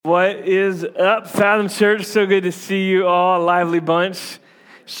What is up, Fathom Church? So good to see you all, a lively bunch,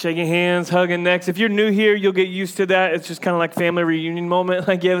 shaking hands, hugging necks. If you're new here, you'll get used to that. It's just kind of like family reunion moment,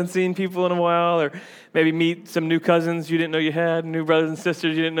 like you haven't seen people in a while, or maybe meet some new cousins you didn't know you had, new brothers and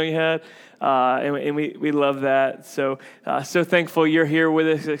sisters you didn't know you had, and we love that. So thankful you're here with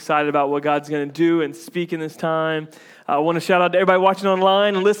us, excited about what God's going to do and speak in this time. I want to shout out to everybody watching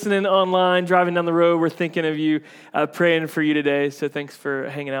online, listening online, driving down the road. We're thinking of you, praying for you today. So thanks for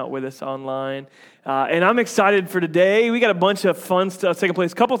hanging out with us online. And I'm excited for today. We got a bunch of fun stuff taking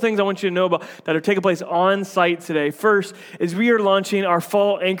place. A couple things I want you to know about that are taking place on site today. First is we are launching our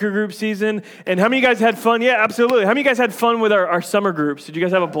fall anchor group season. And how many of you guys had fun? Yeah, absolutely. How many of you guys had fun with our summer groups? Did you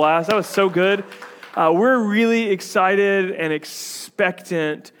guys have a blast? That was so good. We're really excited and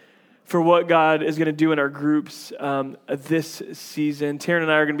expectant for what God is going to do in our groups this season. Taryn and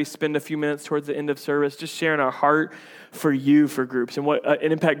I are going to be spending a few minutes towards the end of service just sharing our heart for you for groups and what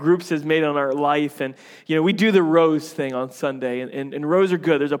an impact groups has made on our life. And, you know, we do the rows thing on Sunday, and rows are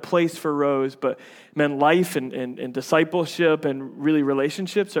good. There's a place for rows, but, man, life and discipleship and really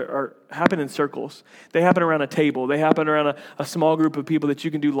relationships are happen in circles. They happen around a table. They happen around a small group of people that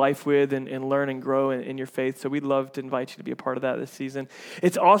you can do life with and learn and grow in your faith. So we'd love to invite you to be a part of that this season.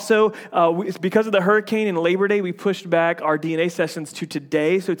 It's also, it's because of the hurricane and Labor Day, we pushed back our DNA sessions to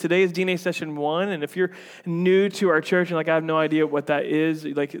today. So today is DNA session 1. And if you're new to our church and like, I have no idea what that is,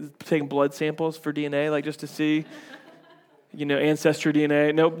 like taking blood samples for DNA, like just to see, you know, ancestry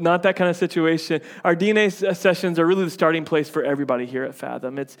DNA. Nope, not that kind of situation. Our DNA sessions are really the starting place for everybody here at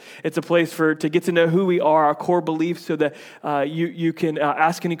Fathom. It's a place to get to know who we are, our core beliefs, so that you can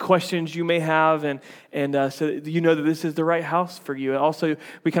ask any questions you may have, and so that you know that this is the right house for you. And also,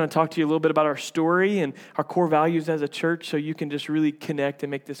 we kind of talk to you a little bit about our story and our core values as a church, so you can just really connect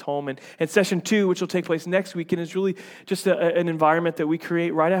and make this home. And session 2, which will take place next weekend, is really just an environment that we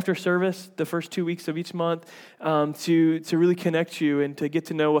create right after service, the first 2 weeks of each month, to really connect you and to get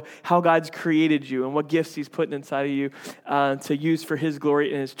to know how God's created you and what gifts He's putting inside of you to use for His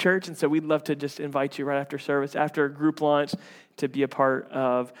glory in His church. And so we'd love to just invite you right after service, after a group launch, to be a part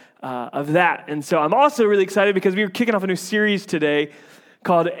of that. And so I'm also really excited because we are kicking off a new series today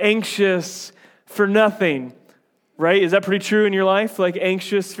called Anxious for Nothing. Right? Is that pretty true in your life? Like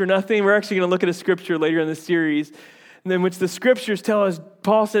anxious for nothing? We're actually going to look at a scripture later in the series in which the scriptures tell us,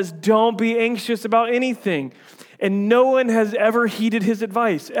 Paul says, don't be anxious about anything. And no one has ever heeded his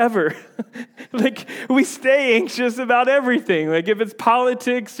advice, ever. Like, we stay anxious about everything. Like, if it's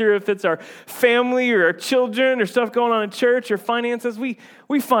politics or if it's our family or our children or stuff going on in church or finances, we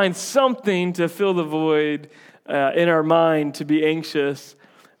find something to fill the void in our mind to be anxious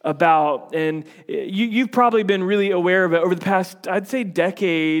about. And you've probably been really aware of it over the past, I'd say,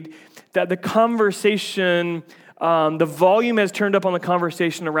 decade, that the conversation, the volume has turned up on the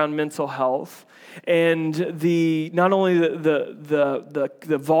conversation around mental health. And not only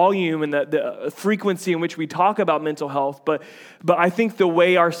the volume and the frequency in which we talk about mental health, but I think the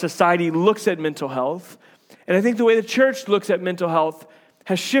way our society looks at mental health, and I think the way the church looks at mental health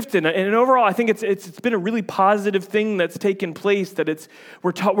has shifted. And overall, I think it's been a really positive thing that's taken place. That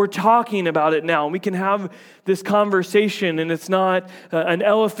we're talking about it now, and we can have this conversation, and it's not an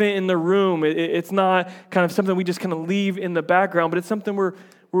elephant in the room. It's not kind of something we just kind of leave in the background, but it's something we're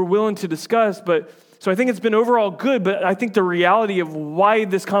willing to discuss. But so I think it's been overall good, but I think the reality of why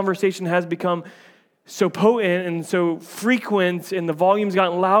this conversation has become so potent and so frequent and the volume's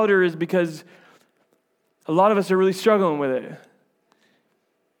gotten louder is because a lot of us are really struggling with it.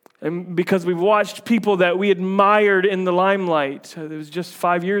 And because we've watched people that we admired in the limelight. It was just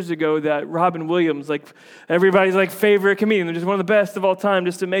 5 years ago that Robin Williams, like everybody's like favorite comedian, they're just one of the best of all time,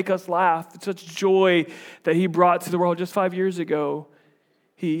 just to make us laugh. It's such joy that he brought to the world just 5 years ago.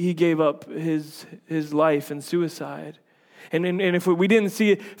 He gave up his life in suicide. And if we didn't see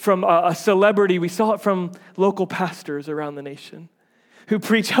it from a celebrity, we saw it from local pastors around the nation who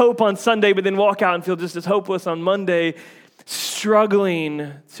preach hope on Sunday, but then walk out and feel just as hopeless on Monday,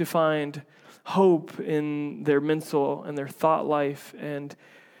 struggling to find hope in their mental and their thought life. And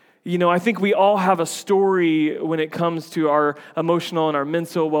you know, I think we all have a story when it comes to our emotional and our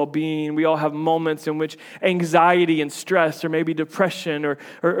mental well-being. We all have moments in which anxiety and stress, or maybe depression,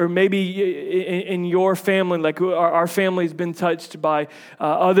 or maybe in your family, like our family's been touched by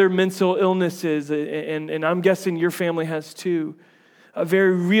other mental illnesses, and I'm guessing your family has too.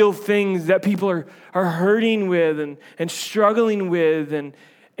 Very real things that people are hurting with and struggling with, and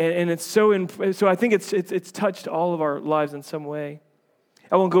it's so I think it's touched all of our lives in some way.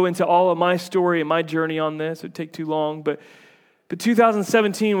 I won't go into all of my story and my journey on this. It would take too long, but But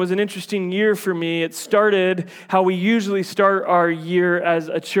 2017 was an interesting year for me. It started how we usually start our year as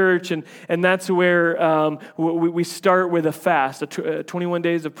a church, and that's where we start with a fast, 21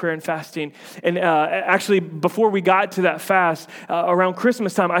 days of prayer and fasting. And actually, before we got to that fast, around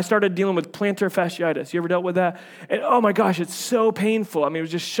Christmas time, I started dealing with plantar fasciitis. You ever dealt with that? And oh my gosh, it's so painful. I mean, it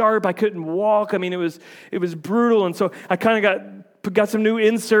was just sharp. I couldn't walk. I mean, it was brutal. And so I kind of got some new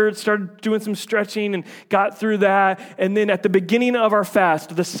inserts, started doing some stretching and got through that. And then at the beginning of our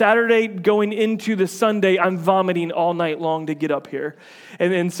fast, the Saturday going into the Sunday, I'm vomiting all night long to get up here.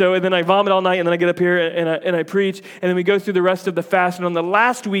 And then I vomit all night, and then I get up here and I preach. And then we go through the rest of the fast. And on the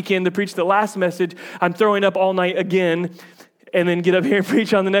last weekend to preach the last message, I'm throwing up all night again, and then get up here and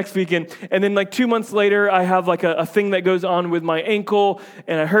preach on the next weekend. And then 2 months later, I have a thing that goes on with my ankle,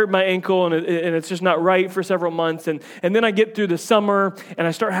 and I hurt my ankle, and it's just not right for several months. And then I get through the summer, and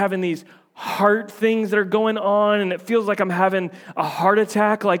I start having these heart things that are going on, and it feels like I'm having a heart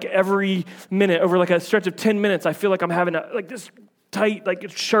attack every minute. Over a stretch of 10 minutes, I feel like I'm having this tight,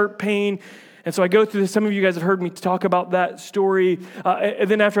 sharp pain. And so I go through this. Some of you guys have heard me talk about that story. And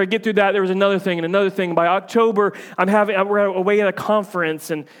then after I get through that, there was another thing and another thing. By October, we're away at a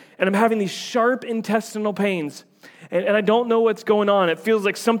conference, and I'm having these sharp intestinal pains. And I don't know what's going on. It feels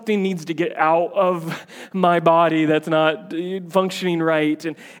like something needs to get out of my body that's not functioning right.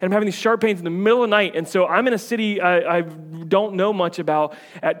 And I'm having these sharp pains in the middle of the night. And so I'm in a city I don't know much about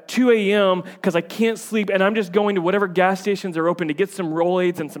at 2 a.m. because I can't sleep. And I'm just going to whatever gas stations are open to get some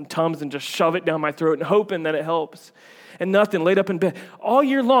Rolaids and some Tums and just shove it down my throat and hoping that it helps. And nothing, laid up in bed. All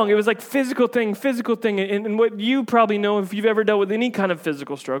year long, it was physical thing. And what you probably know if you've ever dealt with any kind of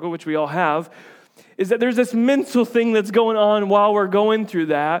physical struggle, which we all have, is that there's this mental thing that's going on while we're going through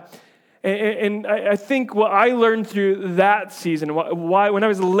that. And I think what I learned through that season, why when I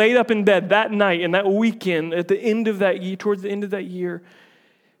was laid up in bed that night and that weekend at the end of that year, towards the end of that year,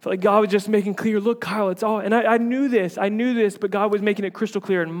 I felt like God was just making clear, look, Kyle, it's all, and I knew this, but God was making it crystal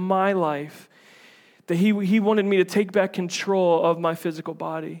clear in my life that He wanted me to take back control of my physical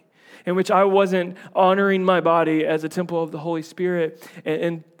body, in which I wasn't honoring my body as a temple of the Holy Spirit.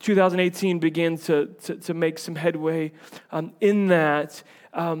 And 2018 began to make some headway in that.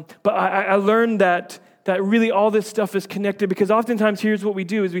 But I learned that really all this stuff is connected, because oftentimes here's what we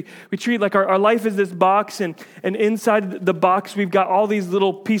do is we treat our life as this box, and inside the box we've got all these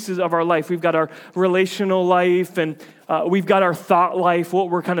little pieces of our life. We've got our relational life, and we've got our thought life, what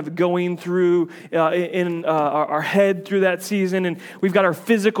we're kind of going through in our head through that season, and we've got our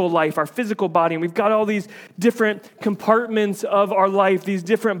physical life, our physical body, and we've got all these different compartments of our life, these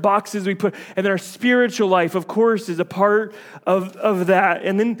different boxes we put, and then our spiritual life, of course, is a part of that,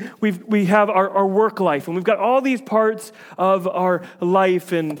 and then we have our work life, and we've got all these parts of our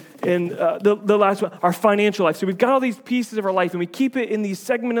life, and the last one, our financial life. So we've got all these pieces of our life, and we keep it in these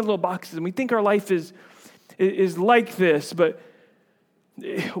segmented little boxes, and we think our life is like this. But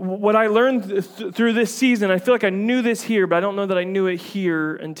what I learned through this season, I feel like I knew this here, but I don't know that I knew it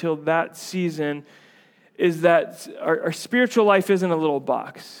here until that season, is that our spiritual life isn't a little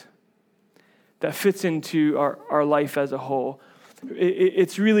box that fits into our life as a whole.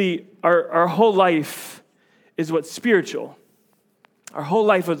 It's really, our whole life is what's spiritual. Our whole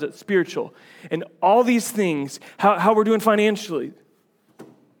life is what's spiritual. And all these things, how we're doing financially,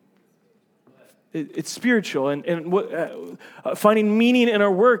 it's spiritual, and what finding meaning in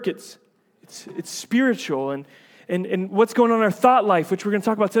our work, it's spiritual, and what's going on in our thought life, which we're going to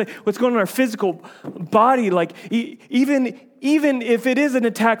talk about today, what's going on in our physical body, even if it is an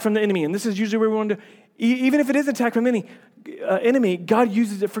attack from the enemy, and this is usually where we want to, even if it is an attack from the enemy, God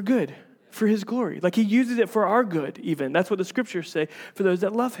uses it for good, for His glory. He uses it for our good, even. That's what the scriptures say for those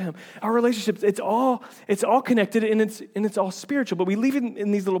that love Him. Our relationships, it's all connected, and it's all spiritual. But we leave it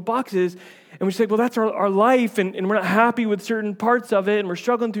in these little boxes, and we say, well, that's our life, and we're not happy with certain parts of it, and we're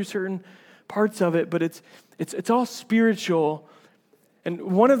struggling through certain parts of it, but it's all spiritual. And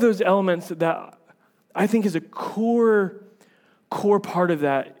one of those elements that I think is a core part of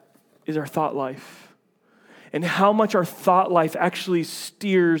that is our thought life, and how much our thought life actually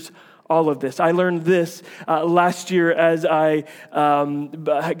steers all of this. I learned this last year as I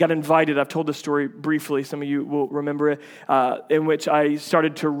got invited. I've told this story briefly. Some of you will remember it, in which I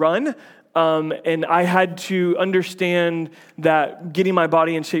started to run. And I had to understand that getting my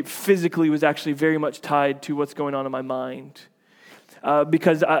body in shape physically was actually very much tied to what's going on in my mind.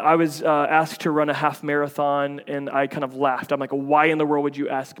 Because I was asked to run a half marathon, and I kind of laughed. I'm like, why in the world would you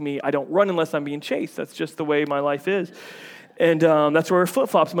ask me? I don't run unless I'm being chased. That's just the way my life is. And that's where I wear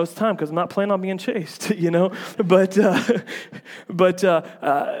flip-flops most of the time because I'm not planning on being chased, you know. But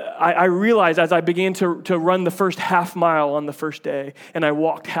I realized as I began to run the first half mile on the first day, and I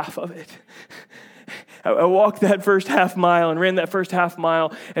walked half of it. I walked that first half mile and ran that first half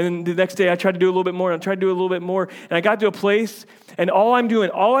mile, and then the next day I tried to do a little bit more, and I tried to do a little bit more, and I got to a place, and all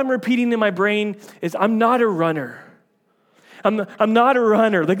I'm repeating in my brain is, I'm not a runner. I'm not a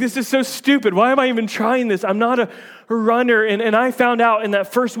runner. Like, this is so stupid. Why am I even trying this? I'm not a runner. And I found out in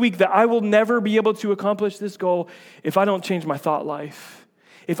that first week that I will never be able to accomplish this goal if I don't change my thought life.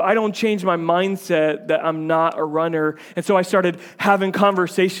 If I don't change my mindset that I'm not a runner. And so I started having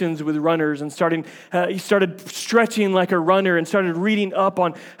conversations with runners and started stretching like a runner and started reading up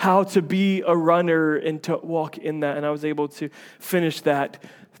on how to be a runner and to walk in that. And I was able to finish that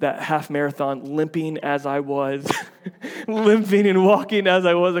half marathon limping as I was, limping and walking as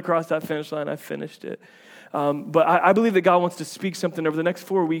I was across that finish line. I finished it. But I believe that God wants to speak something over the next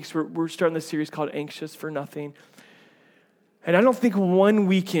 4 weeks. We're starting this series called Anxious for Nothing. And I don't think one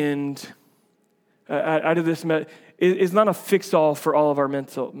weekend out of this is not a fix-all for all of our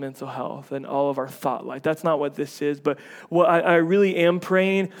mental health and all of our thought life. That's not what this is. But what I really am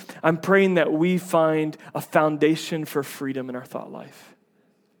praying, I'm praying that we find a foundation for freedom in our thought life.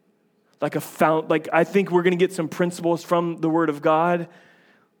 Like I think we're going to get some principles from the Word of God.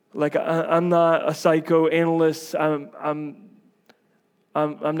 Like I'm not a psychoanalyst. I'm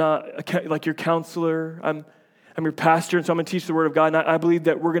not like your counselor. I'm your pastor, and so I'm going to teach the Word of God. And I believe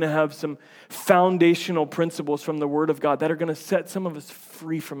that we're going to have some foundational principles from the Word of God that are going to set some of us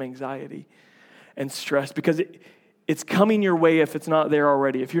free from anxiety and stress, because it's coming your way if it's not there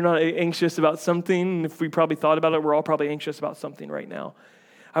already. If you're not anxious about something, if we probably thought about it, we're all probably anxious about something right now.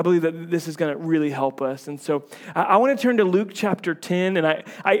 I believe that this is going to really help us. And so I want to turn to Luke chapter 10. And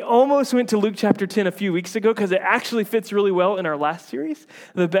I almost went to Luke chapter 10 a few weeks ago because it actually fits really well in our last series,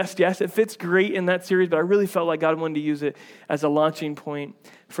 The Best Yes. It fits great in that series, but I really felt like God wanted to use it as a launching point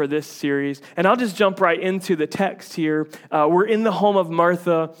for this series. And I'll just jump right into the text here. We're in the home of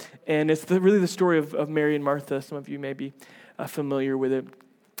Martha, and it's really the story of Mary and Martha. Some of you may be familiar with it.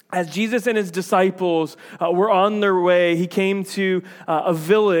 As Jesus and his disciples were on their way, he came to a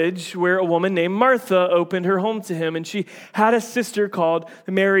village where a woman named Martha opened her home to him. And she had a sister called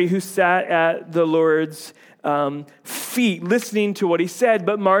Mary who sat at the Lord's feet listening to what he said.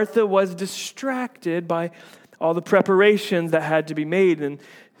 But Martha was distracted by all the preparations that had to be made. And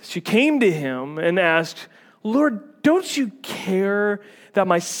she came to him and asked, "Lord, don't you care that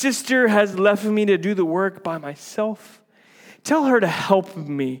my sister has left me to do the work by myself? Tell her to help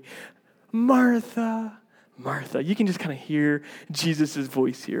me." Martha, Martha. You can just kind of hear Jesus'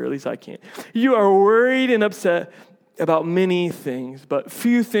 voice here, at least I can. "You are worried and upset about many things, but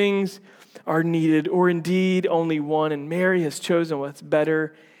few things are needed, or indeed only one. And Mary has chosen what's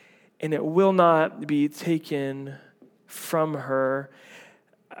better, and it will not be taken from her."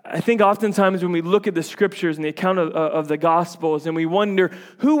 I think oftentimes when we look at the scriptures and the account of the Gospels, and we wonder,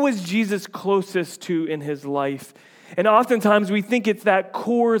 who was Jesus closest to in his life? And oftentimes we think it's that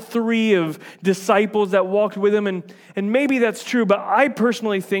core three of disciples that walked with him, and maybe that's true, but I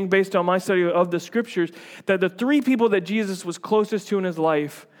personally think, based on my study of the scriptures, that the three people that Jesus was closest to in his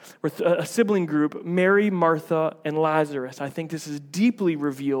life were a sibling group: Mary, Martha, and Lazarus. I think this is deeply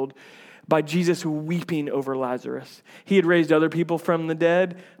revealed by Jesus weeping over Lazarus. He had raised other people from the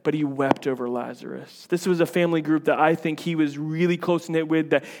dead, but he wept over Lazarus. This was a family group that I think he was really close-knit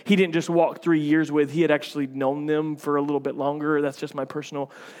with, that he didn't just walk 3 years with. He had actually known them for a little bit longer. That's just my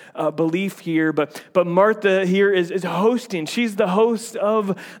personal belief here. But Martha here is hosting. She's the host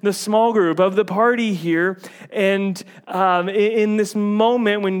of the small group, of the party here. And in this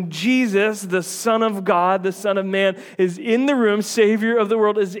moment when Jesus, the Son of God, the Son of Man, is in the room, Savior of the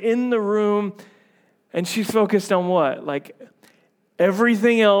world, is in the room, and she's focused on what? Like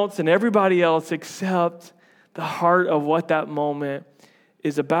everything else and everybody else except the heart of what that moment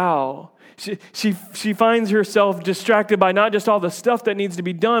is about. She finds herself distracted by not just all the stuff that needs to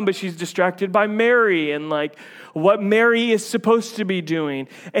be done, but she's distracted by Mary and like what Mary is supposed to be doing.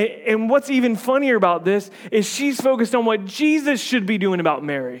 And what's even funnier about this is she's focused on what Jesus should be doing about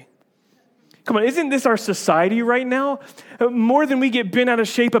Mary. Come on, isn't this our society right now? More than we get bent out of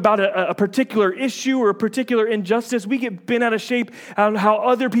shape about a particular issue or a particular injustice, we get bent out of shape on how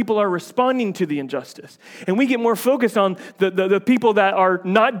other people are responding to the injustice. And we get more focused on the people that are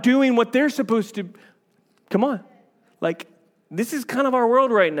not doing what they're supposed to. Come on. Like, this is kind of our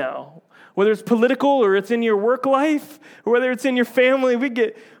world right now. Whether it's political or it's in your work life, or whether it's in your family,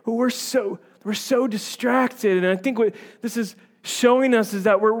 we're so distracted. And I think this is showing us is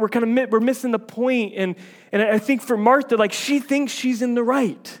that we're missing the point. And I think for Martha, like, she thinks she's in the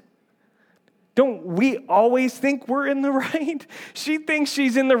right. Don't we always think we're in the right? She thinks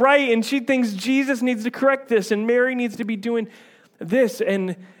she's in the right, and she thinks Jesus needs to correct this, and Mary needs to be doing this.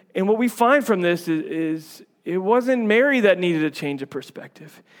 And what we find from this is it wasn't Mary that needed a change of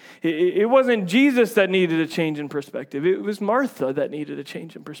perspective. It wasn't Jesus that needed a change in perspective. It was Martha that needed a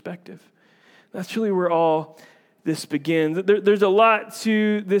change in perspective. That's really where all this begins. There's a lot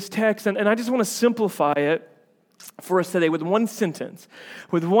to this text, and I just want to simplify it for us today with one sentence.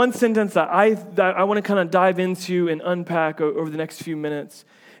 With one sentence that I want to kind of dive into and unpack over the next few minutes.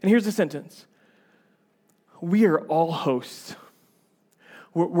 And here's the sentence. We are all hosts.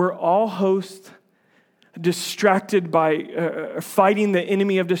 We're all hosts distracted by fighting the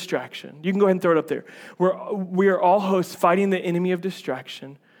enemy of distraction. You can go ahead and throw it up there. We are all hosts fighting the enemy of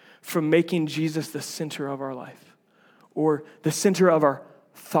distraction from making Jesus the center of our life or the center of our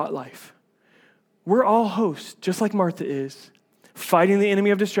thought life. We're all hosts, just like Martha is, fighting the enemy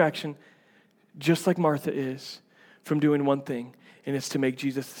of distraction, just like Martha is, from doing one thing, and it's to make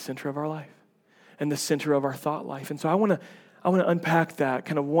Jesus the center of our life and the center of our thought life. And so I want to unpack that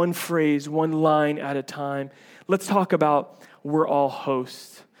kind of one phrase, one line at a time. Let's talk about we're all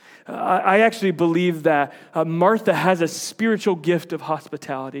hosts. I actually believe that Martha has a spiritual gift of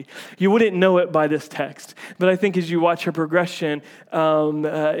hospitality. You wouldn't know it by this text, but I think as you watch her progression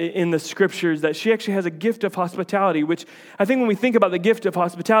in the scriptures, that she actually has a gift of hospitality, which I think when we think about the gift of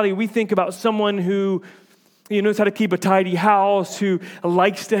hospitality, we think about someone who knows how to keep a tidy house, who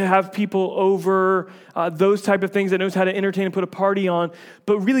likes to have people over, those type of things, that knows how to entertain and put a party on.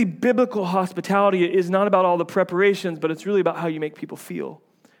 But really, biblical hospitality is not about all the preparations, but it's really about how you make people feel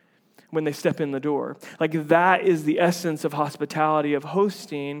when they step in the door. Like, that is the essence of hospitality, of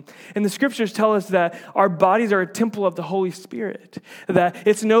hosting. And the scriptures tell us that our bodies are a temple of the Holy Spirit. That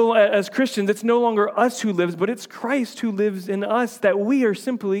as Christians, it's no longer us who lives, but it's Christ who lives in us, that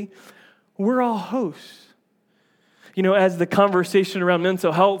we're all hosts. As the conversation around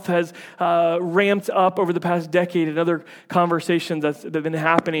mental health has ramped up over the past decade, and other conversations that have been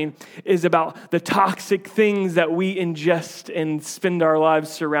happening is about the toxic things that we ingest and spend our lives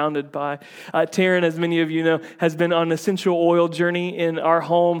surrounded by. Taryn, as many of you know, has been on an essential oil journey in our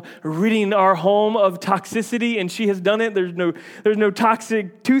home, ridding our home of toxicity, and she has done it. There's no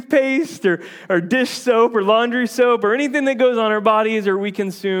toxic toothpaste or dish soap or laundry soap or anything that goes on our bodies or we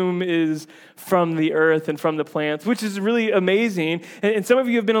consume is from the earth and from the plants, which is really amazing. And some of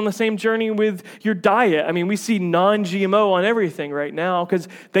you have been on the same journey with your diet. I mean, we see non-GMO on everything right now because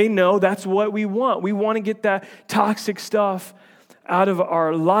they know that's what we want. We want to get that toxic stuff out of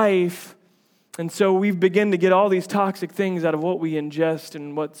our life. And so we've begun to get all these toxic things out of what we ingest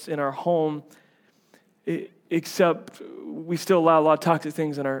and what's in our home, except we still allow a lot of toxic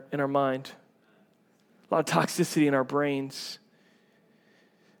things in our mind, a lot of toxicity in our brains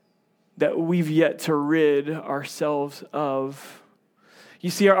that we've yet to rid ourselves of. You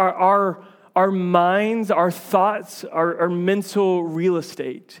see, our minds, our thoughts, our mental real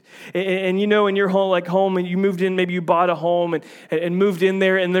estate. And in your home, and you moved in, maybe you bought a home and moved in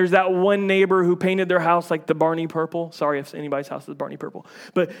there, and there's that one neighbor who painted their house like the Barney purple. Sorry if anybody's house is Barney purple.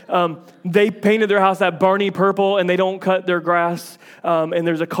 But they painted their house that Barney purple, and they don't cut their grass, and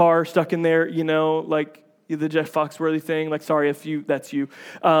there's a car stuck in there, like the Jeff Foxworthy thing. Like, sorry if that's you.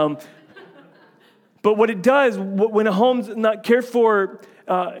 But what it does, when a home's not cared for,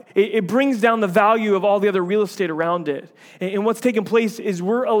 it brings down the value of all the other real estate around it. And what's taking place is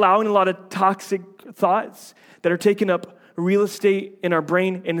we're allowing a lot of toxic thoughts that are taking up real estate in our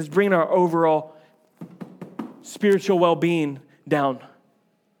brain and is bringing our overall spiritual well-being down.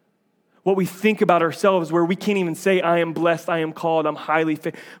 What we think about ourselves, where we can't even say, I am blessed, I am called, I'm highly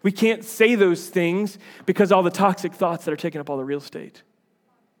favored. We can't say those things because all the toxic thoughts that are taking up all the real estate.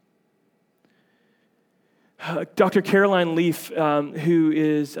 Dr. Caroline Leaf, who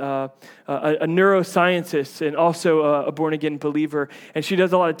is a neuroscientist and also a born-again believer, and she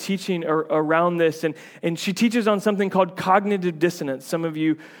does a lot of teaching around this, and she teaches on something called cognitive dissonance. Some of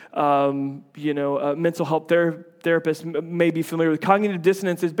you, mental health therapists may be familiar with cognitive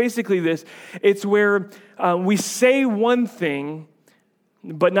dissonance. Is basically this. It's where we say one thing,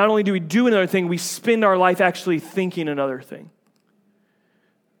 but not only do we do another thing, we spend our life actually thinking another thing.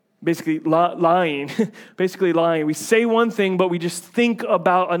 Basically lying. We say one thing, but we just think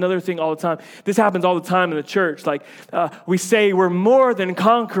about another thing all the time. This happens all the time in the church. Like we say we're more than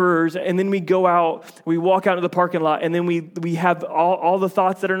conquerors, and then we go out, we walk out into the parking lot, and then we have all the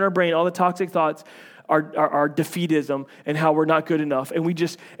thoughts that are in our brain, all the toxic thoughts, our defeatism and how we're not good enough, and we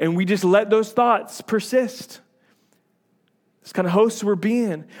just let those thoughts persist. This kind of hosts we're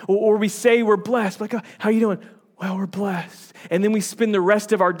being. Or we say we're blessed. Like, oh, how are you doing? Well, we're blessed. And then we spend the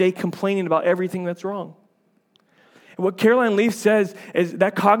rest of our day complaining about everything that's wrong. And what Caroline Leaf says is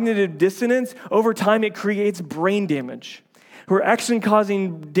that cognitive dissonance, over time, it creates brain damage. We're actually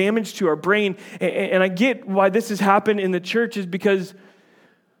causing damage to our brain. And I get why this has happened in the church is because,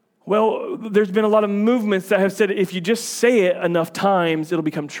 well, there's been a lot of movements that have said if you just say it enough times, it'll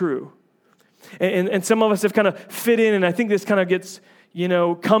become true. And some of us have kind of fit in, and I think this kind of gets,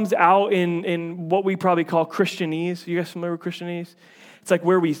 comes out in what we probably call Christianese. You guys familiar with Christianese? It's like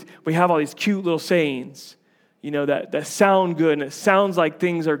where we have all these cute little sayings, that sound good, and it sounds like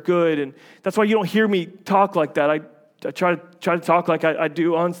things are good, and that's why you don't hear me talk like that. I try to talk like I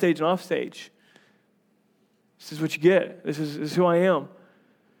do on stage and off stage. This is what you get. This is who I am.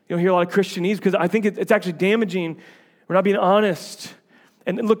 You don't hear a lot of Christianese because I think it's actually damaging. We're not being honest.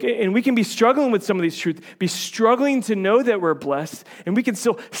 And look, and we can be struggling with some of these truths, be struggling to know that we're blessed, and we can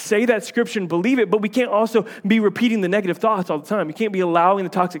still say that scripture and believe it, but we can't also be repeating the negative thoughts all the time. We can't be allowing the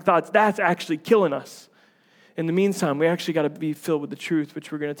toxic thoughts. That's actually killing us. In the meantime, we actually got to be filled with the truth,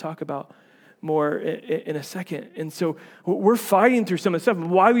 which we're going to talk about more in a second. And so we're fighting through some of the stuff.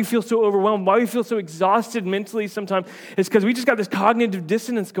 Why we feel so overwhelmed, why we feel so exhausted mentally sometimes is because we just got this cognitive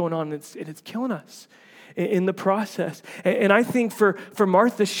dissonance going on, and it's killing us in the process. And I think for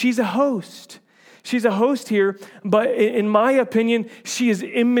Martha, she's a host. She's a host here, but in my opinion, she is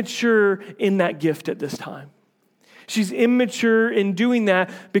immature in that gift at this time. She's immature in doing that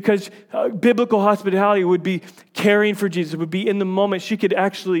because biblical hospitality would be caring for Jesus, would be in the moment. She could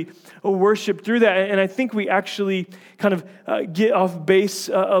actually worship through that. And I think we actually kind of get off base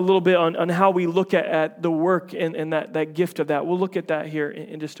a little bit on how we look at the work and that gift of that. We'll look at that here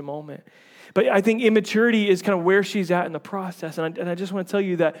in just a moment. But I think immaturity is kind of where she's at in the process. And I just want to tell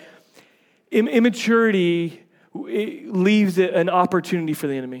you that immaturity leaves an opportunity for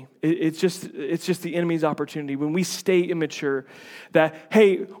the enemy. It's just the enemy's opportunity. When we stay immature, that,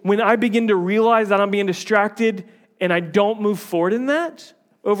 hey, when I begin to realize that I'm being distracted and I don't move forward in that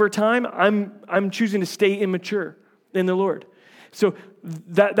over time, I'm choosing to stay immature in the Lord. So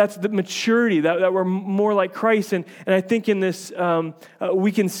that's the maturity, that we're more like Christ. And I think in this,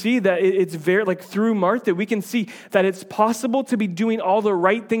 we can see that it's very, like through Martha, we can see that it's possible to be doing all the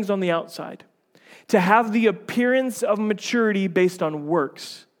right things on the outside, to have the appearance of maturity based on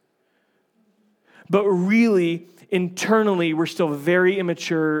works. But really, internally, we're still very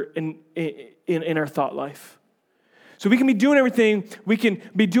immature in our thought life. So we can be doing everything. We can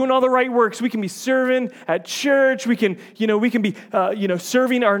be doing all the right works. We can be serving at church. We can be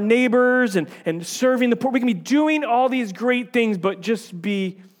serving our neighbors and serving the poor. We can be doing all these great things, but just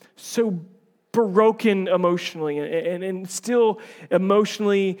be so broken emotionally and still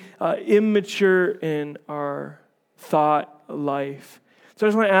emotionally immature in our thought life. So I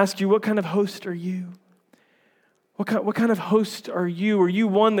just want to ask you, what kind of host are you? What kind of host are you? Are you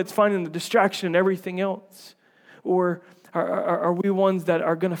one that's finding the distraction in everything else? Or are we ones that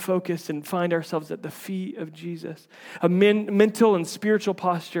are going to focus and find ourselves at the feet of Jesus? A mental and spiritual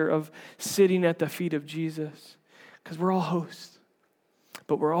posture of sitting at the feet of Jesus. Because we're all hosts.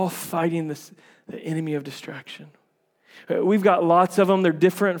 But we're all fighting the enemy of distraction. We've got lots of them. They're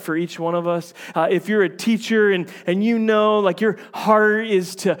different for each one of us. If you're a teacher and like your heart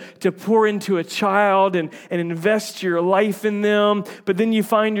is to pour into a child and invest your life in them, but then you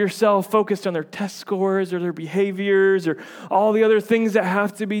find yourself focused on their test scores or their behaviors or all the other things that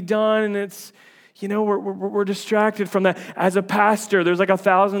have to be done, and it's, we're distracted from that. As a pastor, there's like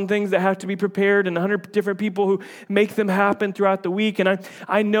 1,000 things that have to be prepared and 100 different people who make them happen throughout the week. And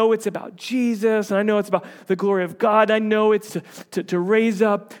I know it's about Jesus, and I know it's about the glory of God. I know it's to raise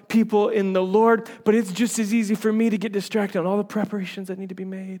up people in the Lord, but it's just as easy for me to get distracted on all the preparations that need to be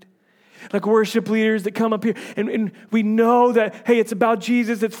made. Like worship leaders that come up here, and we know that, hey, it's about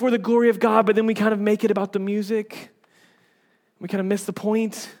Jesus, it's for the glory of God, but then we kind of make it about the music. We kind of miss the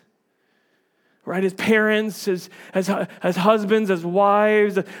point. Right, as parents, as husbands, as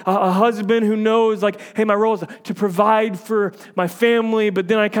wives, a husband who knows, like, hey, my role is to provide for my family, but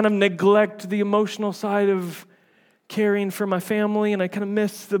then I kind of neglect the emotional side of caring for my family, and I kind of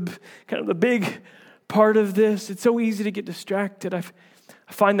miss the big part of this. It's so easy to get distracted. I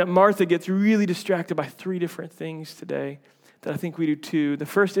find that Martha gets really distracted by 3 different things today that I think we do too. The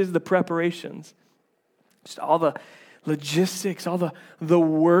first is the preparations, just all the logistics, all the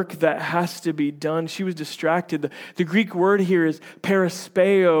work that has to be done. She was distracted. The Greek word here is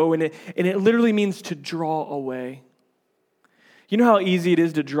perispeo, and it literally means to draw away. You know how easy it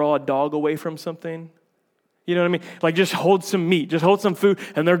is to draw a dog away from something? You know what I mean? Like just hold some meat, just hold some food,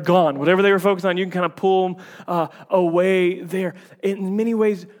 and they're gone. Whatever they were focused on, you can kind of pull them away there. In many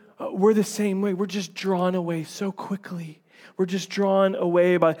ways, we're the same way. We're just drawn away so quickly. We're just drawn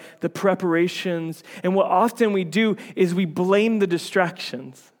away by the preparations. And what often we do is we blame the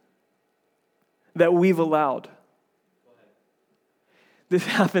distractions that we've allowed. This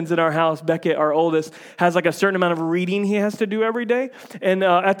happens in our house. Beckett, our oldest, has like a certain amount of reading he has to do every day. And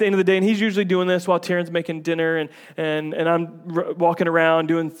at the end of the day, and he's usually doing this while Taryn's making dinner and I'm walking around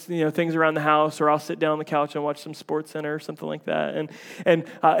doing things around the house, or I'll sit down on the couch and watch some Sports Center or something like that. And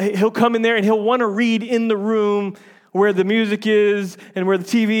he'll come in there and he'll want to read in the room where the music is and where the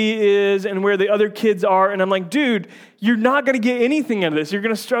TV is and where the other kids are. And I'm like, dude, you're not going to get anything out of this. You're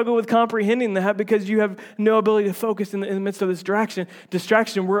going to struggle with comprehending that because you have no ability to focus in the midst of this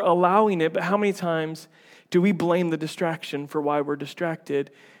distraction. We're allowing it, but how many times do we blame the distraction for why we're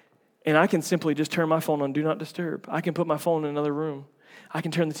distracted? And I can simply just turn my phone on Do Not Disturb. I can put my phone in another room. I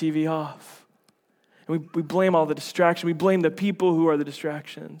can turn the TV off. And we blame all the distraction. We blame the people who are the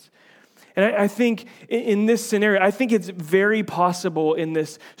distractions. And I think in this scenario, I think it's very possible in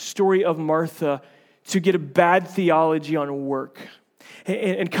this story of Martha to get a bad theology on work.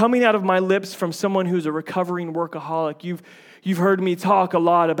 And coming out of my lips from someone who's a recovering workaholic, you've heard me talk a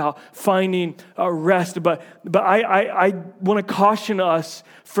lot about finding rest, but I want to caution us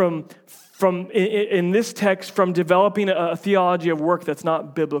from in this text from developing a theology of work that's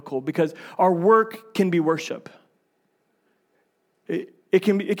not biblical, because our work can be worship. It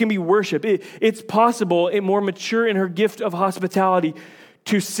can be worship. It's possible, more mature in her gift of hospitality,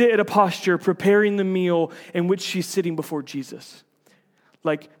 to sit at a posture preparing the meal in which she's sitting before Jesus.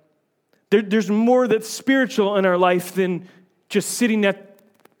 Like, there's more that's spiritual in our life than just sitting at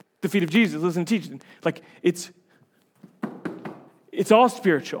the feet of Jesus, listening to teaching. Like, it's all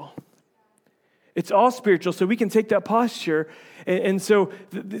spiritual. It's all spiritual, so we can take that posture. And so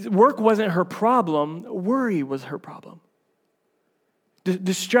work wasn't her problem. Worry was her problem.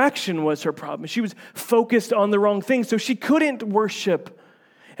 Distraction was her problem. She was focused on the wrong thing, so she couldn't worship.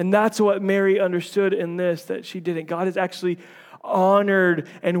 And that's what Mary understood in this, that she didn't. God is actually honored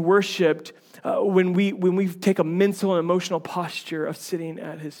and worshiped when we take a mental and emotional posture of sitting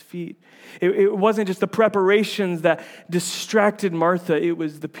at his feet. It wasn't just the preparations that distracted Martha, it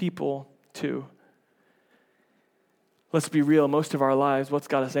was the people too. Let's be real, most of our lives, what's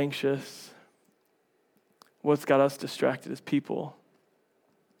got us anxious? What's got us distracted is people.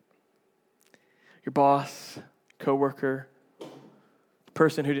 Your boss, coworker, the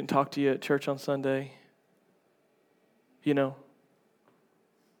person who didn't talk to you at church on Sunday, your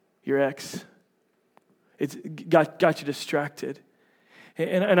ex. It's got you distracted.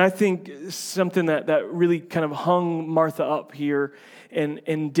 And I think something that really kind of hung Martha up here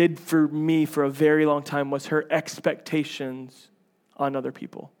and did for me for a very long time was her expectations on other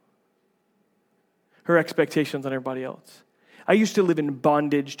people. Her expectations on everybody else. I used to live in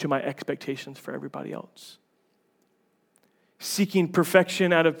bondage to my expectations for everybody else. Seeking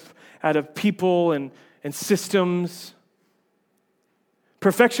perfection out of people and systems.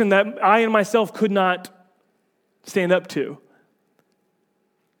 Perfection that I and myself could not stand up to.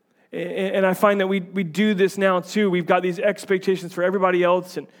 And I find that we do this now too. We've got these expectations for everybody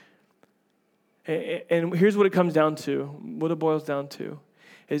else. And here's what it comes down to, what it boils down to.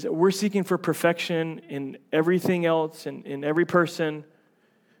 Is that we're seeking for perfection in everything else and in every person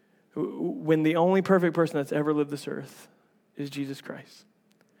when the only perfect person that's ever lived this earth is Jesus Christ.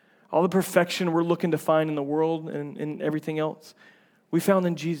 All the perfection we're looking to find in the world and in everything else, we found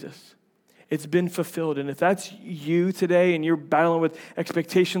in Jesus. It's been fulfilled. And if that's you today and you're battling with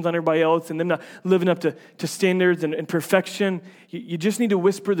expectations on everybody else and them not living up to standards and perfection, you just need to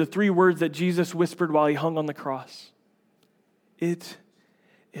whisper the 3 words that Jesus whispered while he hung on the cross. It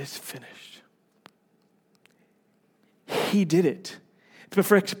is finished. He did it. The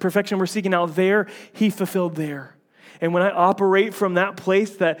perfection we're seeking out there, he fulfilled there. And when I operate from that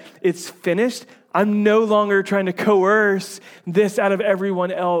place that it's finished, I'm no longer trying to coerce this out of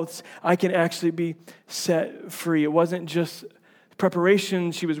everyone else. I can actually be set free. It wasn't just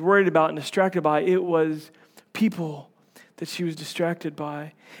preparation she was worried about and distracted by. It was people that she was distracted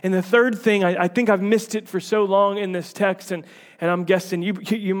by. And the third thing, I think I've missed it for so long in this text, and I'm guessing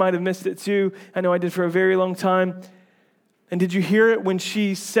you might have missed it too. I know I did for a very long time. And did you hear it when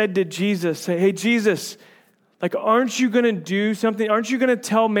she said to Jesus, hey, Jesus, like, aren't you going to do something? Aren't you going to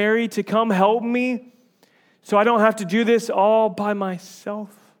tell Mary to come help me so I don't have to do this all by myself?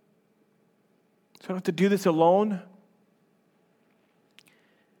 So I don't have to do this alone?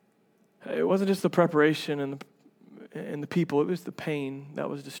 It wasn't just the preparation and the people. It was the pain that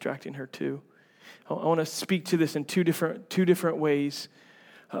was distracting her too. I want to speak to this in two different ways.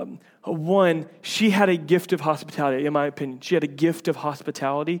 One, she had a gift of hospitality, in my opinion. She had a gift of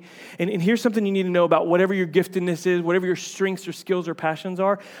hospitality. And here's something you need to know about whatever your giftedness is, whatever your strengths or skills or passions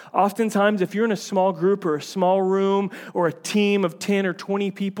are. Oftentimes, if you're in a small group or a small room or a team of 10 or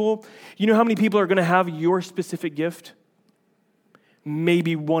 20 people, you know how many people are going to have your specific gift?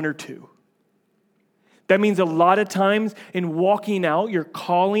 Maybe one or two. That means a lot of times in walking out your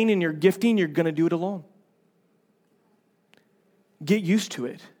calling and your gifting, you're going to do it alone. Get used to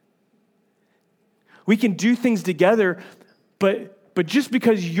it. We can do things together, but just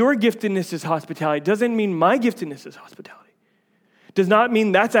because your giftedness is hospitality doesn't mean my giftedness is hospitality. Does not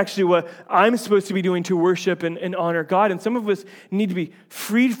mean that's actually what I'm supposed to be doing to worship and honor God. And some of us need to be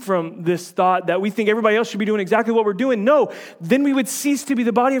freed from this thought that we think everybody else should be doing exactly what we're doing. No, then we would cease to be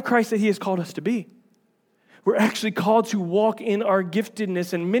the body of Christ that he has called us to be. We're actually called to walk in our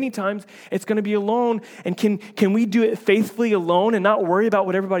giftedness, and many times it's going to be alone. And can we do it faithfully alone and not worry about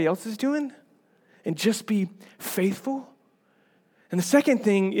what everybody else is doing and just be faithful? And the second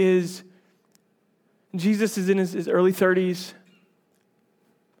thing is Jesus is in his early 30s.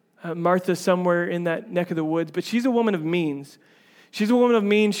 Martha's somewhere in that neck of the woods, but she's a woman of means. She's a woman of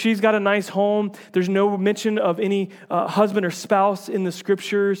means. She's got a nice home. There's no mention of any husband or spouse in the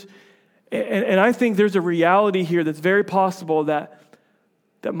scriptures. And I think there's a reality here that's very possible that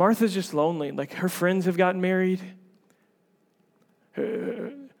Martha's just lonely. Like her friends have gotten married.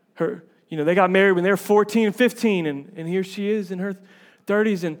 They got married when they were 14 and 15, and here she is in her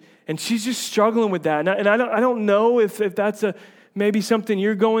 30s, and she's just struggling with that. And I don't know if that's maybe something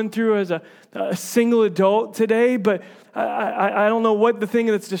you're going through as a single adult today, but I don't know what the thing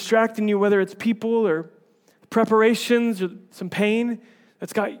that's distracting you, whether it's people or preparations or some pain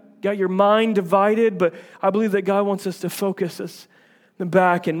that's got your mind divided, but I believe that God wants us to focus us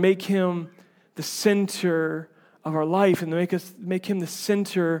back and make him the center of our life and make him the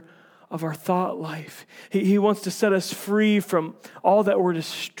center of our thought life. He wants to set us free from all that we're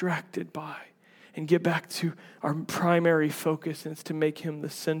distracted by and get back to our primary focus, and it's to make him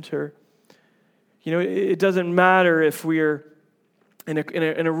the center. It doesn't matter if we're in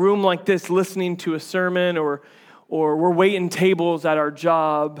a room like this listening to a sermon or we're waiting tables at our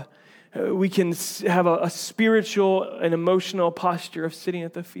job. We can have a spiritual and emotional posture of sitting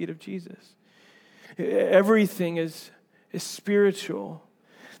at the feet of Jesus. Everything is spiritual.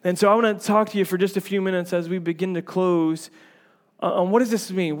 And so I want to talk to you for just a few minutes as we begin to close on what does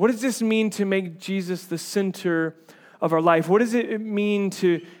this mean? What does this mean to make Jesus the center of our life? What does it mean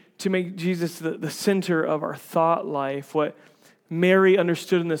to make Jesus the center of our thought life? What Mary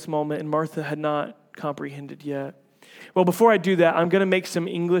understood in this moment and Martha had not comprehended yet. Well, before I do that, I'm going to make some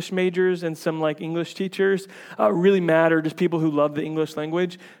English majors and some English teachers really mad, or just people who love the English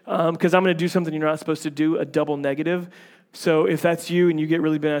language, because I'm going to do something you're not supposed to do, a double negative. So if that's you and you get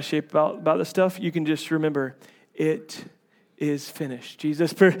really bent out of shape about this stuff, you can just remember, it is finished.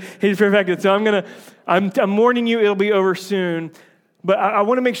 Jesus, he's perfected. So I'm warning you, it'll be over soon, but I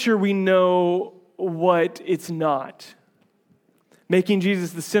want to make sure we know what it's not. Making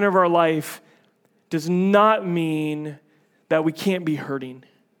Jesus the center of our life does not mean that we can't be hurting.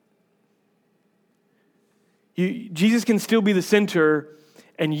 Jesus can still be the center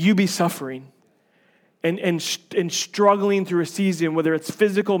and you be suffering and struggling through a season, whether it's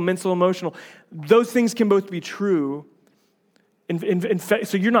physical, mental, emotional. Those things can both be true. In fact,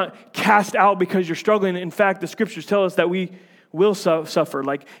 so you're not cast out because you're struggling. In fact, the scriptures tell us that we will suffer.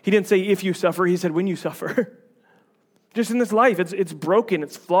 He didn't say if you suffer, he said when you suffer. Just in this life, it's broken,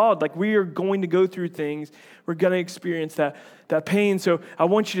 it's flawed. We are going to go through things. We're going to experience that pain. So I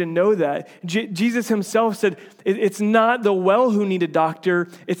want you to know that. Jesus himself said, it's not the well who need a doctor,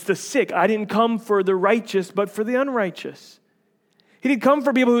 it's the sick. I didn't come for the righteous, but for the unrighteous. He didn't come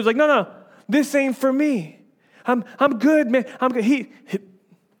for people who's like, no, this ain't for me. I'm good, man. I'm good.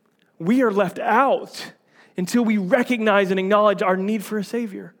 We are left out until we recognize and acknowledge our need for a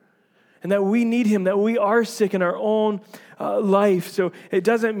Savior. And that we need him, that we are sick in our own life. So it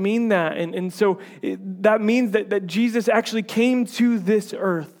doesn't mean that. And so that means that Jesus actually came to this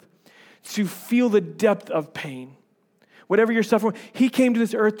earth to feel the depth of pain. Whatever you're suffering, he came to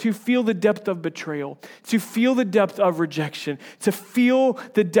this earth to feel the depth of betrayal, to feel the depth of rejection, to feel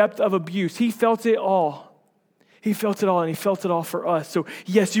the depth of abuse. He felt it all. He felt it all, and he felt it all for us. So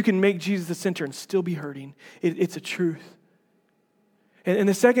yes, you can make Jesus the center and still be hurting. It's a truth. And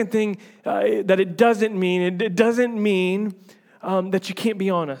the second thing that it doesn't mean that you can't be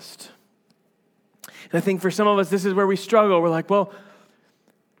honest. And I think for some of us, this is where we struggle. We're like, well,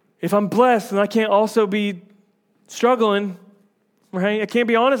 if I'm blessed and I can't also be struggling, right? I can't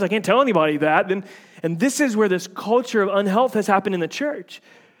be honest. I can't tell anybody that. And this is where this culture of unhealth has happened in the church.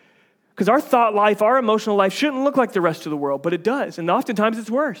 Because our thought life, our emotional life shouldn't look like the rest of the world, but it does. And oftentimes it's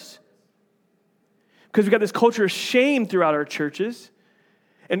worse. Because we've got this culture of shame throughout our churches.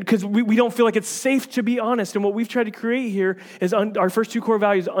 And because we don't feel like it's safe to be honest. And what we've tried to create here is our first two core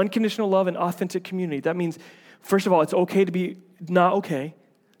values, unconditional love and authentic community. That means, first of all, it's okay to be not okay.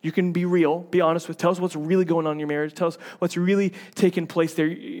 You can be real, be honest with, tell us what's really going on in your marriage, tell us what's really taking place there.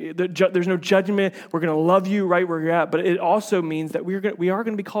 There's no judgment. We're going to love you right where you're at. But it also means that we are going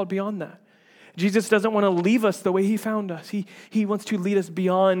to be called beyond that. Jesus doesn't want to leave us the way he found us. He wants to lead us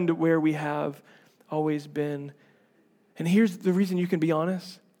beyond where we have always been. And here's the reason you can be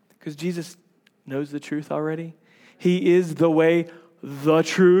honest, because Jesus knows the truth already. He is the way, the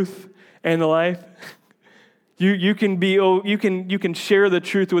truth, and the life. You can share the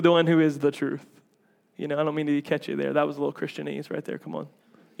truth with the one who is the truth. I don't mean to catch you there. That was a little Christianese right there. Come on.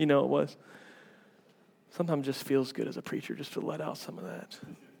 It was. Sometimes it just feels good as a preacher just to let out some of that.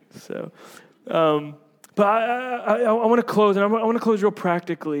 So, but I want to close, and I want to close real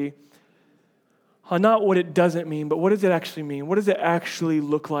practically on not what it doesn't mean, but what does it actually mean? What does it actually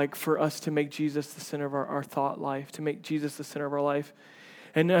look like for us to make Jesus the center of our thought life, to make Jesus the center of our life?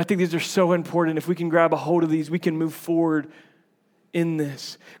 And I think these are so important. If we can grab a hold of these, we can move forward in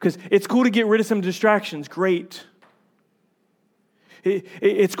this. Because it's cool to get rid of some distractions. Great.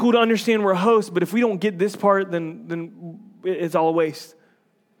 It's cool to understand we're hosts, but if we don't get this part, then it's all a waste.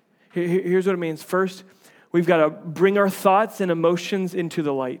 Here's what it means. First, we've got to bring our thoughts and emotions into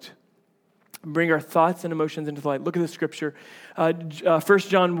the light. Bring our thoughts and emotions into the light. Look at the scripture. 1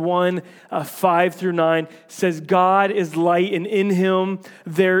 John 1, 5 through 9 says, God is light, and in him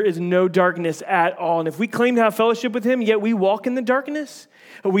there is no darkness at all. And if we claim to have fellowship with him, yet we walk in the darkness,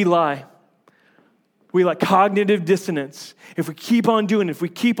 we lie. We like cognitive dissonance. If we keep on doing it, if we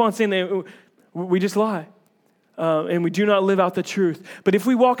keep on saying that, we just lie. And we do not live out the truth. But if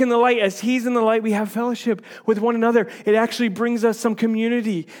we walk in the light as he's in the light, we have fellowship with one another. It actually brings us some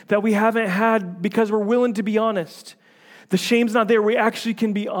community that we haven't had because we're willing to be honest. The shame's not there. We actually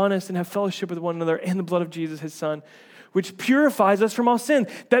can be honest and have fellowship with one another and the blood of Jesus, his son, which purifies us from all sin.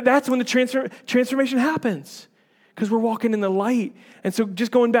 That's when the transformation happens, because we're walking in the light. And so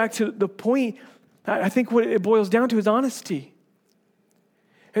just going back to the point, I think what it boils down to is honesty.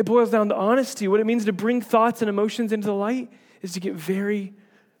 It boils down to honesty. What it means to bring thoughts and emotions into the light is to get very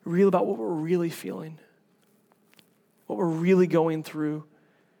real about what we're really feeling, what we're really going through.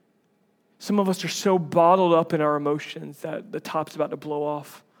 Some of us are so bottled up in our emotions that the top's about to blow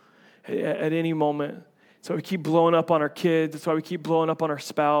off at any moment. So we keep blowing up on our kids. That's why we keep blowing up on our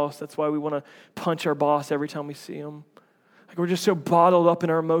spouse. That's why we want to punch our boss every time we see him. Like, we're just so bottled up in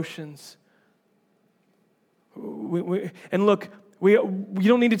our emotions. And look, you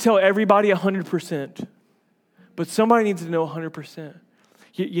don't need to tell everybody 100%, but somebody needs to know 100%.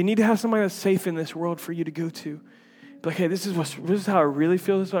 You need to have somebody that's safe in this world for you to go to. Be like, hey, this is how I really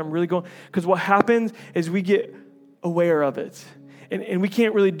feel. This is what I'm really going. Because what happens is we get aware of it. And we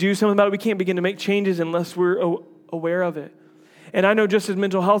can't really do something about it. We can't begin to make changes unless we're aware of it. And I know just as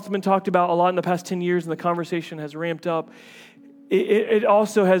mental health has been talked about a lot in the past 10 years and the conversation has ramped up, it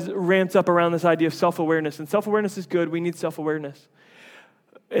also has ramped up around this idea of self-awareness. And self-awareness is good. We need self-awareness.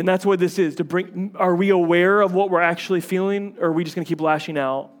 And that's what this is. Are we aware of what we're actually feeling, or are we just going to keep lashing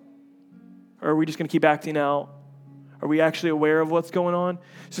out? Or are we just going to keep acting out? Are we actually aware of what's going on?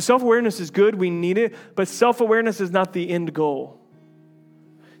 So self-awareness is good. We need it. But self-awareness is not the end goal.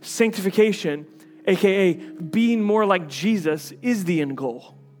 Sanctification, a.k.a. being more like Jesus, is the end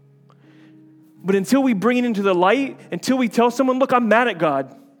goal. But until we bring it into the light, until we tell someone, look, I'm mad at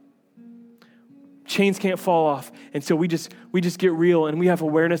God, chains can't fall off. And so we just get real and we have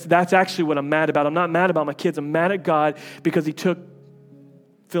awareness. That's actually what I'm mad about. I'm not mad about my kids. I'm mad at God because he took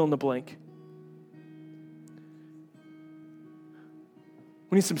fill in the blank.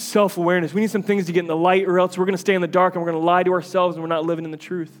 We need some self-awareness. We need some things to get in the light, or else we're going to stay in the dark and we're going to lie to ourselves and we're not living in the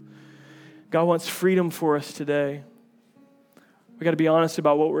truth. God wants freedom for us today. We got to be honest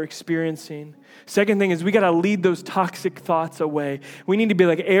about what we're experiencing. Second thing is we got to lead those toxic thoughts away. We need to be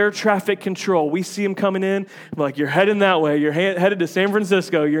like air traffic control. We see them coming in. We're like, you're heading that way. You're headed to San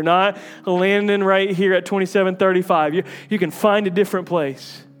Francisco. You're not landing right here at 2735. You can find a different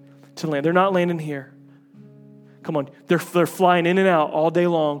place to land. They're not landing here. Come on. They're flying in and out all day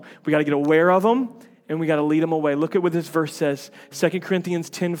long. We got to get aware of them, and we got to lead them away. Look at what this verse says, 2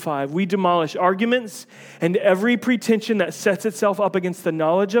 Corinthians 10:5. We demolish arguments and every pretension that sets itself up against the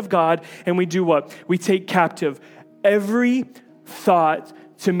knowledge of God, and we do what? We take captive every thought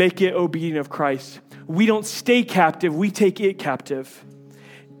to make it obedient of Christ. We don't stay captive, we take it captive.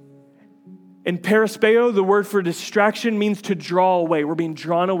 In perispeo, the word for distraction means to draw away. We're being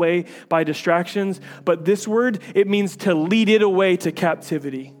drawn away by distractions. But this word, it means to lead it away to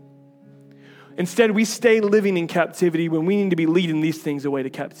captivity. Instead, we stay living in captivity when we need to be leading these things away to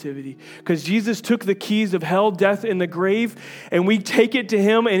captivity. Because Jesus took the keys of hell, death, and the grave, and we take it to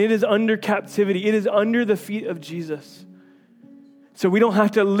him, and it is under captivity. It is under the feet of Jesus. So we don't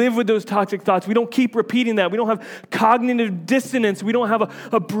have to live with those toxic thoughts. We don't keep repeating that. We don't have cognitive dissonance. We don't have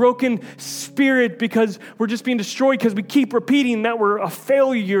a broken spirit because we're just being destroyed because we keep repeating that we're a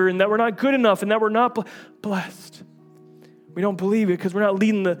failure and that we're not good enough and that we're not blessed. We don't believe it because we're not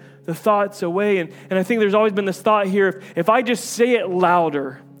leading the thoughts away. And I think there's always been this thought here, if I just say it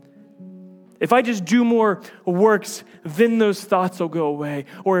louder, if I just do more works, then those thoughts will go away.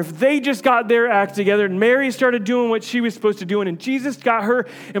 Or if they just got their act together and Mary started doing what she was supposed to do and Jesus got her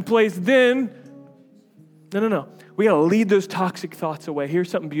in place, then, no. We got to lead those toxic thoughts away. Here's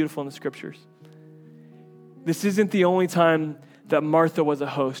something beautiful in the scriptures. This isn't the only time that Martha was a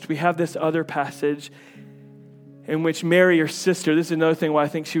host. We have this other passage in which Mary, her sister, this is another thing why I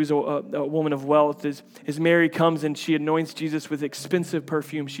think she was a woman of wealth, is Mary comes and she anoints Jesus with expensive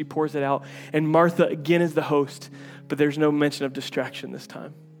perfume. She pours it out. And Martha, again, is the host, but there's no mention of distraction this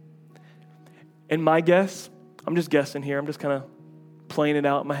time. And my guess, I'm just guessing here, I'm just kind of playing it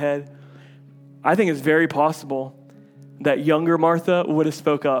out in my head. I think it's very possible that younger Martha would have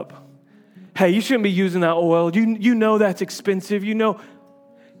spoke up. Hey, you shouldn't be using that oil. You know that's expensive. You know.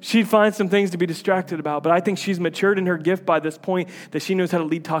 She'd find some things to be distracted about, but I think she's matured in her gift by this point that she knows how to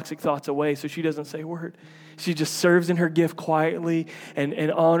lead toxic thoughts away, so she doesn't say a word. She just serves in her gift quietly and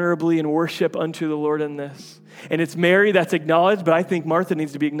honorably and worship unto the Lord in this. And it's Mary that's acknowledged, but I think Martha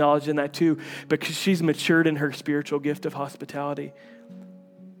needs to be acknowledged in that too because she's matured in her spiritual gift of hospitality.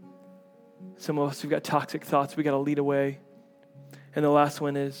 Some of us, we've got toxic thoughts we got to lead away. And the last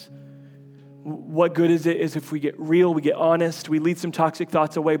one is, what good is it is if we get real, we get honest, we lead some toxic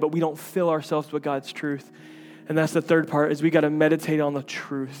thoughts away, but we don't fill ourselves with God's truth. And that's the third part, is we got to meditate on the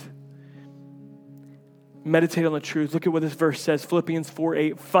truth. Meditate on the truth. Look at what this verse says, Philippians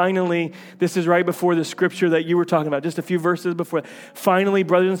 4:8. Finally, this is right before the scripture that you were talking about, just a few verses before. Finally,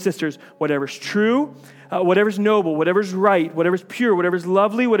 brothers and sisters, whatever's true, whatever's noble, whatever's right, whatever's pure, whatever's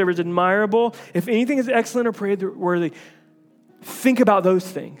lovely, whatever's admirable, if anything is excellent or praiseworthy, think about those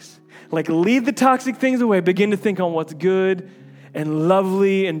things. Like, leave the toxic things away. Begin to think on what's good and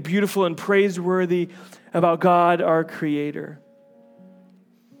lovely and beautiful and praiseworthy about God, our Creator.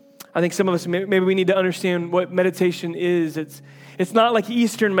 I think some of us, maybe we need to understand what meditation is. It's not like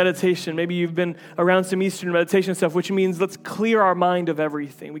Eastern meditation. Maybe you've been around some Eastern meditation stuff, which means let's clear our mind of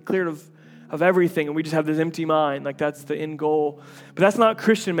everything. We clear it of everything, and we just have this empty mind. Like, that's the end goal. But that's not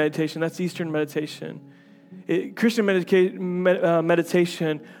Christian meditation. That's Eastern meditation. Christian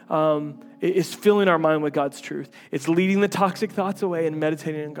meditation is filling our mind with God's truth. It's leading the toxic thoughts away and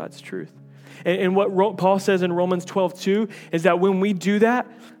meditating on God's truth. And what Paul says in Romans 12:2 is that when we do that,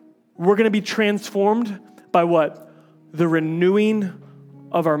 we're going to be transformed by what? The renewing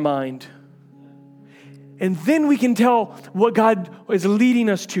of our mind. And then we can tell what God is leading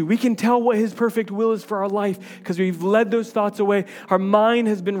us to. We can tell what his perfect will is for our life because we've led those thoughts away. Our mind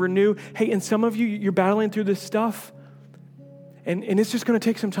has been renewed. Hey, and some of you, you're battling through this stuff, and it's just going to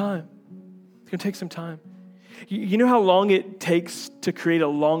take some time. It's going to take some time. You know how long it takes to create a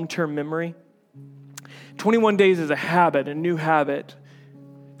long-term memory? 21 days is a habit, a new habit.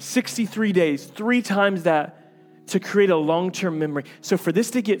 63 days, 3 times that, to create a long-term memory. So for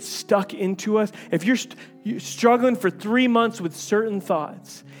this to get stuck into us, if you're struggling for 3 months with certain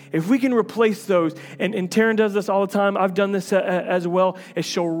thoughts, if we can replace those, and Taryn does this all the time, I've done this as well, is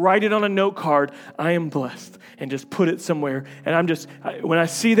she'll write it on a note card, I am blessed, and just put it somewhere. And when I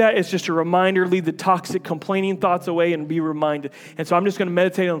see that, it's just a reminder, leave the toxic complaining thoughts away and be reminded. And so I'm just going to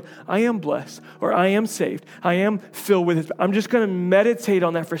meditate on, I am blessed, or I am saved, I am filled with His. I'm just going to meditate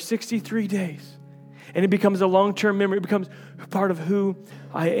on that for 63 days. And it becomes a long-term memory. It becomes part of who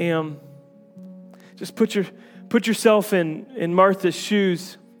I am. Just put yourself in Martha's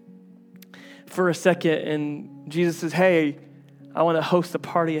shoes for a second. And Jesus says, hey, I want to host a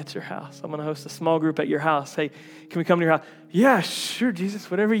party at your house. I'm going to host a small group at your house. Hey, can we come to your house? Yeah, sure,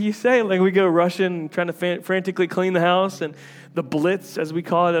 Jesus, whatever you say. Like, we go rushing and trying to frantically clean the house. And the blitz, as we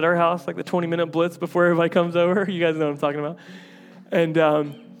call it at our house, like the 20-minute blitz before everybody comes over. You guys know what I'm talking about.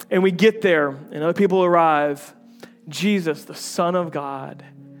 And we get there, and other people arrive. Jesus, the Son of God,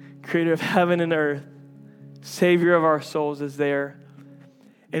 creator of heaven and earth, Savior of our souls, is there.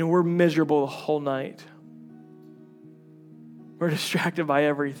 And we're miserable the whole night. We're distracted by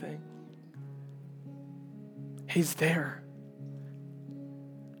everything. He's there.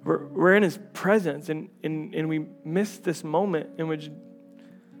 We're in his presence, and we miss this moment in which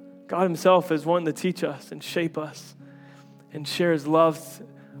God himself is wanting to teach us and shape us and share his love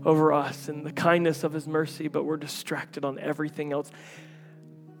over us and the kindness of his mercy, but we're distracted on everything else.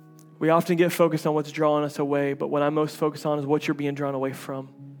 We often get focused on what's drawing us away, but what I'm most focused on is what you're being drawn away from.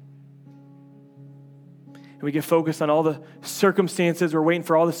 And we get focused on all the circumstances. We're waiting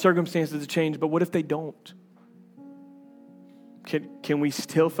for all the circumstances to change, but what if they don't? Can we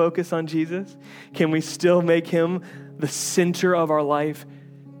still focus on Jesus? Can we still make him the center of our life,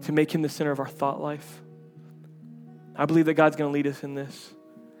 to make him the center of our thought life? I believe that God's going to lead us in this.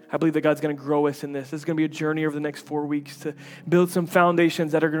 I believe that God's going to grow us in this. This is going to be a journey over the next 4 weeks to build some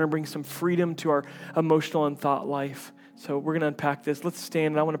foundations that are going to bring some freedom to our emotional and thought life. So we're going to unpack this. Let's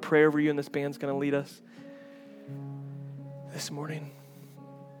stand, and I want to pray over you, and this band's going to lead us this morning.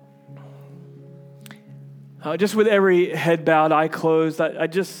 Just with every head bowed, eye closed, I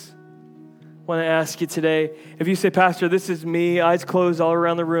just want to ask you today, if you say, Pastor, this is me, eyes closed all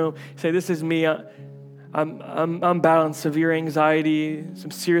around the room, say, this is me. I'm battling severe anxiety, some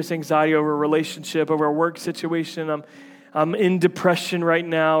serious anxiety over a relationship, over a work situation. I'm in depression right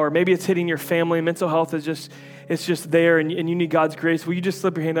now, or maybe it's hitting your family. Mental health is just there, and you need God's grace. Will you just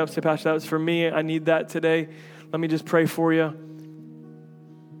slip your hand up and say, Pastor, that was for me. I need that today. Let me just pray for you.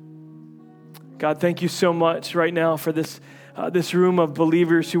 God, thank you so much right now for this room of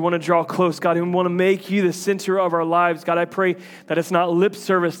believers who want to draw close, God, who want to make you the center of our lives. God, I pray that it's not lip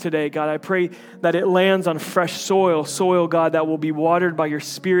service today. God, I pray that it lands on fresh soil, God, that will be watered by your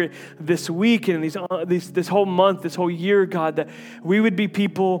Spirit this week and this whole month, this whole year, God, that we would be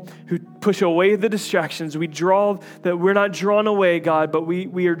people who push away the distractions. That we're not drawn away, God, but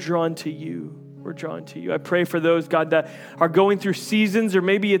we are drawn to you. We're drawn to you. I pray for those, God, that are going through seasons, or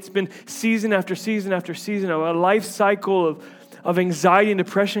maybe it's been season after season after season, of a life cycle of anxiety and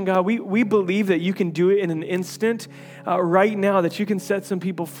depression. God, we believe that you can do it in an instant right now, that you can set some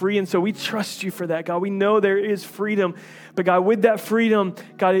people free. And so we trust you for that, God. We know there is freedom. But God, with that freedom,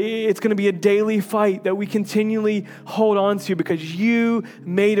 God, it's going to be a daily fight that we continually hold on to, because you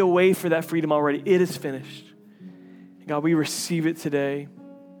made a way for that freedom already. It is finished. God, we receive it today.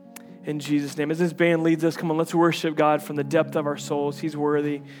 In Jesus' name. As this band leads us, come on, let's worship God from the depth of our souls. He's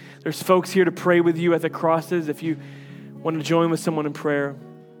worthy. There's folks here to pray with you at the crosses. If you want to join with someone in prayer,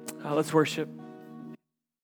 let's worship.